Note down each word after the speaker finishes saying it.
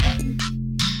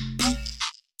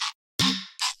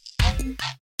Listen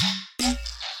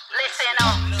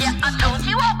up, yeah, I told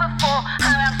you all before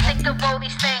how I'm sick of all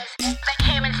these things that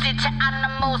humans do to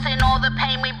animals and all the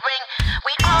pain we bring.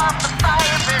 We are the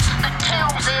virus that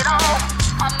kills it all.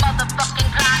 Our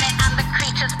motherfucking planet and the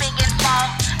creatures big and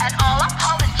small. And all our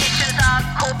politicians are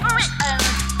corporate owned,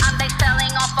 and they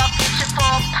selling off our future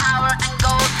for power and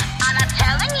gold. And I'm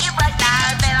telling you right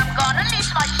now that I'm gonna lose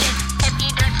my shit if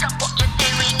you don't stop what you're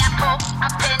doing and put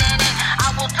a pin in it.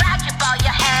 I will drag you by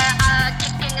your hair,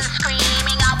 kicking and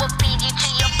screaming. I will feed you to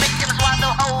your victims while the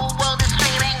whole world is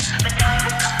screaming. The time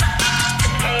will come for us to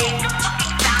take the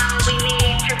fucking stand. We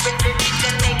need to resist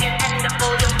and make an end of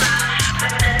all your plans.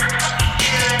 But then the fucking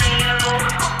tyranny of all the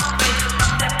corporations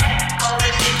of the tech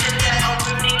politicians that are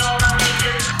ruining all our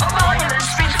nations. Oh, violence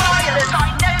brings violence. I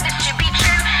know this should be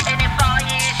true. And if I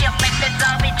use your methods,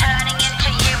 I'll be turning into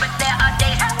you. But there are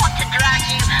days I want to drag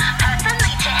you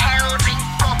personally to hell. Drink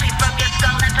coffee from your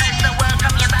skull and toast the world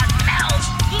from your bad smell.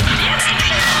 You make me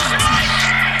lose my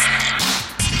shit.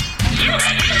 You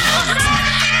make me lose my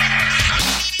shit.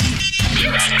 You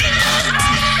make me lose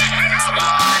my shit. And I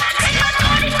wanna take my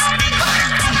body from me, put a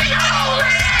coffee hole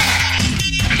in it.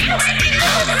 You make me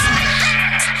lose my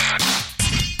shit.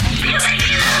 You make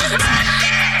me lose my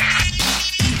shit.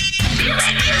 You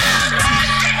make me lose my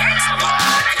shit. And I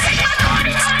wanna take my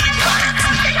body from me, put a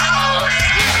coffee hole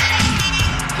in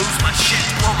it. Lose my shit,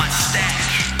 blow my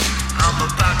stash. I'm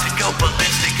about to go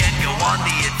ballistic and go on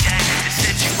the attack. The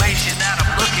situation that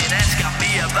I'm looking at's got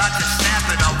me about to snap,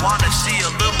 and I wanna see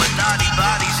Illuminati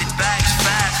bodies in bags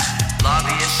fast.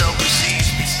 Lobbyists overseas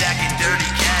be stacking dirty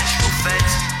cash. Full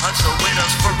feds hustle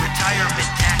widows for retirement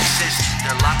taxes.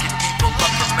 They're locking people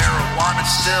up for marijuana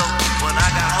still. When I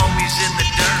got homies in the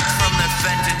dirt from their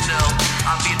fentanyl,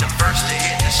 I'll be the first to hear